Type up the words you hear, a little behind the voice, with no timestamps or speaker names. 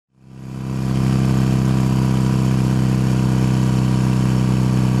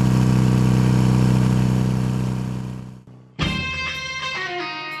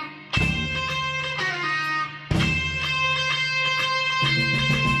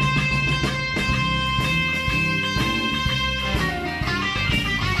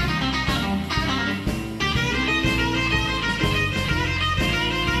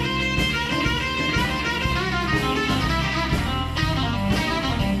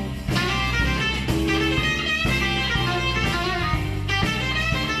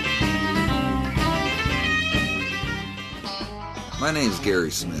My name's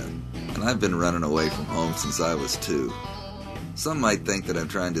Gary Smith, and I've been running away from home since I was 2. Some might think that I'm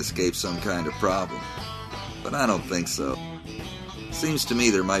trying to escape some kind of problem, but I don't think so. Seems to me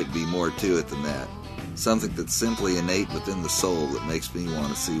there might be more to it than that. Something that's simply innate within the soul that makes me want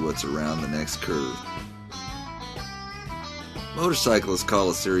to see what's around the next curve. Motorcyclists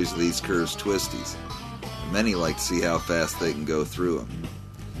call a series of these curves twisties, and many like to see how fast they can go through them.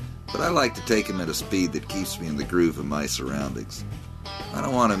 But I like to take them at a speed that keeps me in the groove of my surroundings. I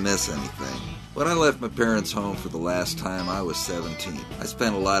don't want to miss anything. When I left my parents' home for the last time, I was 17. I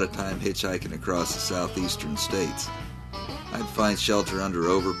spent a lot of time hitchhiking across the southeastern states. I'd find shelter under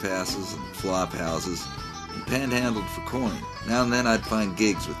overpasses and flop houses and panhandled for coin. Now and then I'd find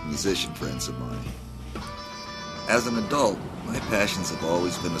gigs with musician friends of mine. As an adult, my passions have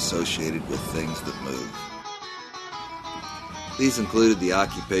always been associated with things that move. These included the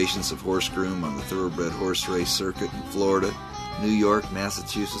occupations of horse groom on the thoroughbred horse race circuit in Florida, New York,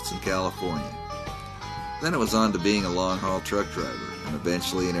 Massachusetts, and California. Then it was on to being a long-haul truck driver and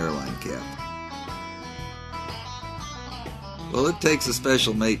eventually an airline captain. Well, it takes a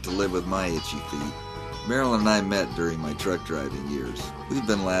special mate to live with my itchy feet. Marilyn and I met during my truck driving years. We've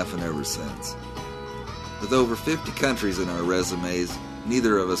been laughing ever since. With over 50 countries in our resumes,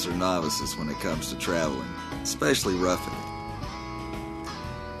 neither of us are novices when it comes to traveling, especially roughing it.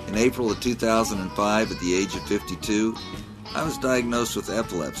 In April of 2005, at the age of 52, I was diagnosed with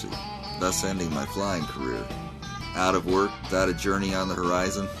epilepsy, thus ending my flying career. Out of work, without a journey on the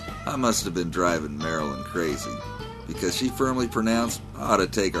horizon, I must have been driving Marilyn crazy, because she firmly pronounced I ought to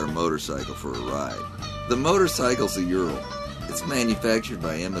take our motorcycle for a ride. The motorcycle's a Ural. It's manufactured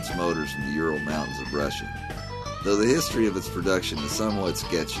by Emmets Motors in the Ural Mountains of Russia. Though the history of its production is somewhat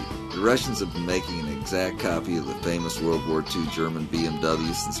sketchy, the Russians have been making an exact copy of the famous World War II German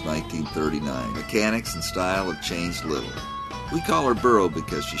BMW since 1939. Mechanics and style have changed little. We call her Burro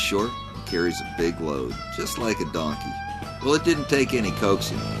because she's short and carries a big load, just like a donkey. Well, it didn't take any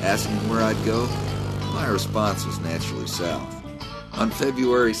coaxing. Asking where I'd go, my response was naturally south. On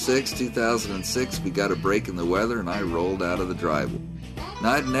February 6, 2006, we got a break in the weather and I rolled out of the driveway.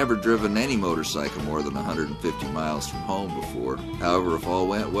 Now, I'd never driven any motorcycle more than 150 miles from home before. However, if all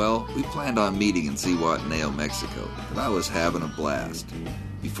went well, we planned on meeting in Guatemala, Mexico, and I was having a blast.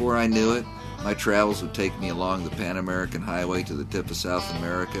 Before I knew it, my travels would take me along the Pan American Highway to the tip of South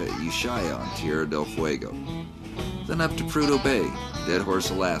America at Ushuaia on Tierra del Fuego. Then up to Prudhoe Bay, Dead Horse,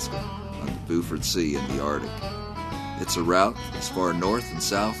 Alaska, on the Beaufort Sea in the Arctic. It's a route as far north and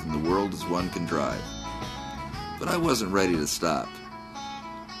south in the world as one can drive. But I wasn't ready to stop.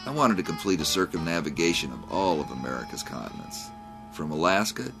 I wanted to complete a circumnavigation of all of America's continents. From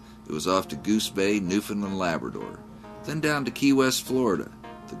Alaska, it was off to Goose Bay, Newfoundland, Labrador, then down to Key West, Florida,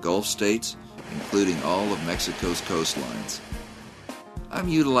 the Gulf states, including all of Mexico's coastlines. I'm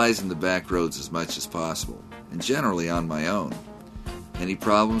utilizing the back roads as much as possible, and generally on my own. Any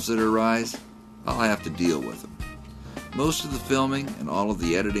problems that arise, I'll have to deal with them. Most of the filming and all of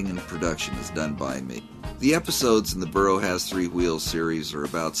the editing and production is done by me. The episodes in the Burro Has 3 Wheels series are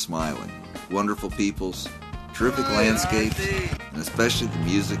about smiling, wonderful peoples, terrific landscapes, and especially the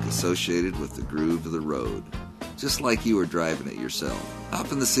music associated with the groove of the road. Just like you were driving it yourself.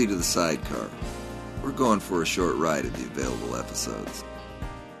 Hop in the seat of the sidecar. We're going for a short ride of the available episodes.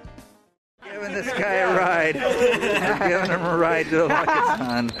 Giving this guy a ride. We're giving him a ride to the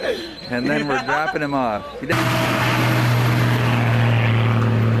Wakasan, and then we're dropping him off.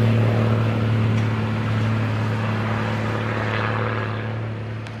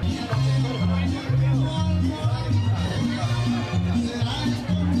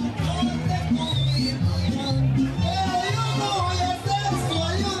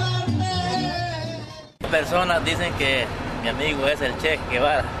 Personas dicen que mi amigo es el Che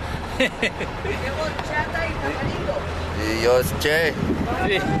Guevara. Y yo es Che.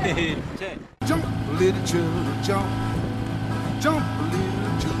 Che. Jump, little children, jump. Jump,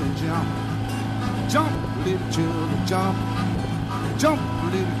 little children, jump. Jump, little children, jump. Jump,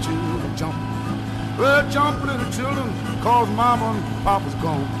 little children, jump. Well, jump, little children, cause mama and papa's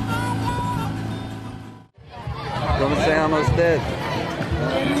gone. ¿Cómo se llama usted?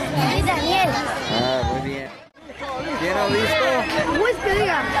 Soy Daniel. Ah, muy bien. ¿Tiene listo? Whisky,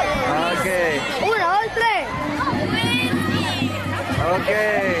 diga. Ok. 1, 2, 3. Ok,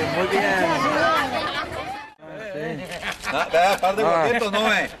 muy bien. Par de boletos,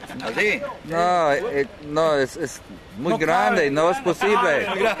 no es así. No, es muy grande, no es posible.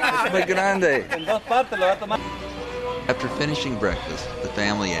 Es muy grande. En dos partes lo va a tomar. After finishing breakfast, the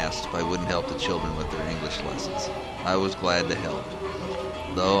family asked if I wouldn't help the children with their English lessons. I was glad to help,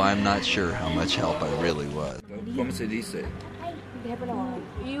 though I'm not sure how much help I really was. ¿Cómo se dice?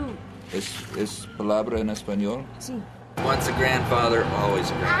 You. ¿Es palabra en español? Sí. Once a grandfather, always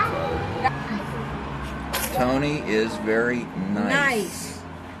a grandfather. Tony is very nice.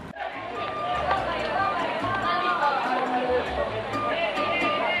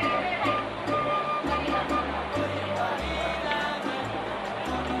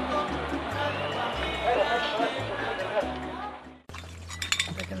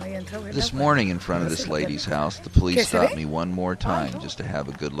 This morning in front of this lady's house, the police stopped me one more time just to have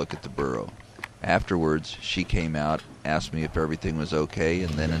a good look at the burro. Afterwards, she came out, asked me if everything was okay,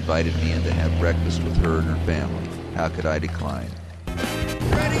 and then invited me in to have breakfast with her and her family. How could I decline?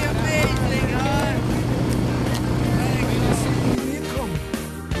 Pretty amazing, huh?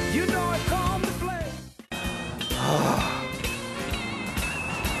 You know I come to play.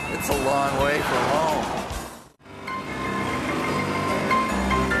 It's a long way from home.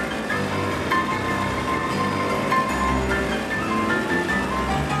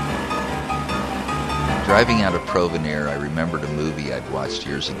 Driving out of Provenir, I remembered a movie I'd watched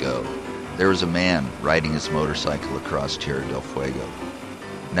years ago. There was a man riding his motorcycle across Tierra del Fuego.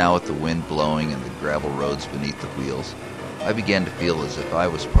 Now with the wind blowing and the gravel roads beneath the wheels, I began to feel as if I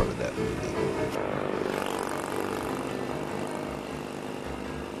was part of that movie.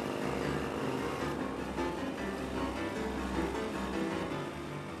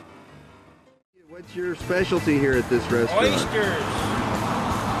 What's your specialty here at this restaurant? Oysters.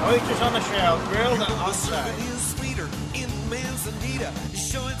 Oysters on the shell, grilled and outside.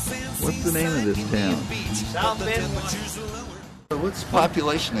 What's the name of this town? South Bend. What's the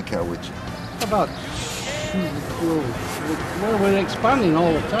population of Cowichan? About, well, we're expanding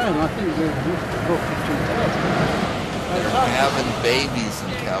all the time. I think we're about 15,000. They're having babies in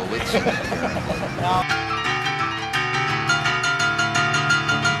Cowichan, apparently.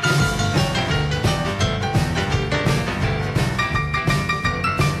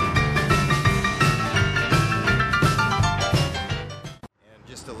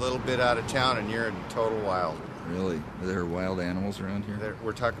 Bit out of town and you're in total wild. Really? Are there wild animals around here?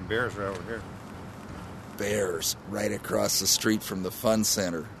 We're talking bears right over here. Bears right across the street from the fun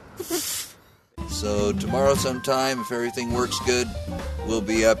center. So tomorrow sometime, if everything works good, we'll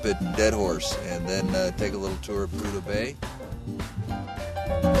be up at Dead Horse and then take a little tour of Prudhoe Bay.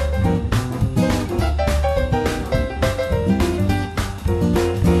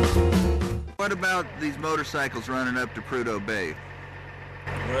 What about these motorcycles running up to Prudhoe Bay?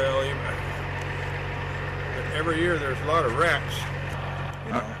 Well, every year there's a lot of wrecks.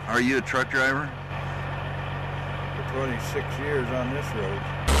 You know, Are you a truck driver? for 26 years on this road.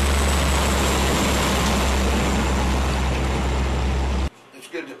 It's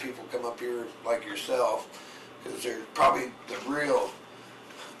good that people come up here like yourself, because they're probably the real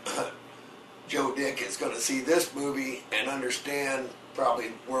Joe Dick is going to see this movie and understand probably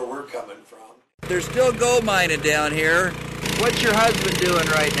where we're coming from. There's still gold mining down here. What's your husband doing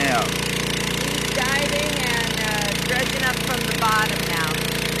right now? He's diving and dredging up from the bottom now.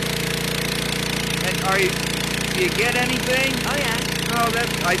 And do you get anything? Oh yeah. Oh,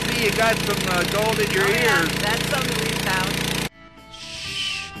 I see you got some gold in your ears. Yeah. That's something we found.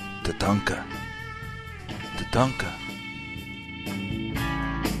 Shh, Tatanka. Tatanka.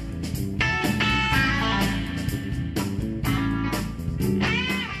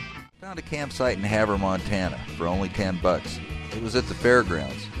 Found a campsite in Havre, Montana for only $10. It was at the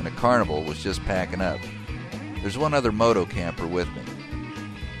fairgrounds, and a carnival was just packing up. There's one other moto camper with me.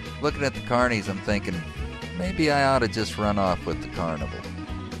 Looking at the carnies, I'm thinking, maybe I ought to just run off with the carnival.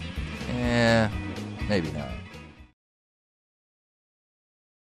 Maybe not.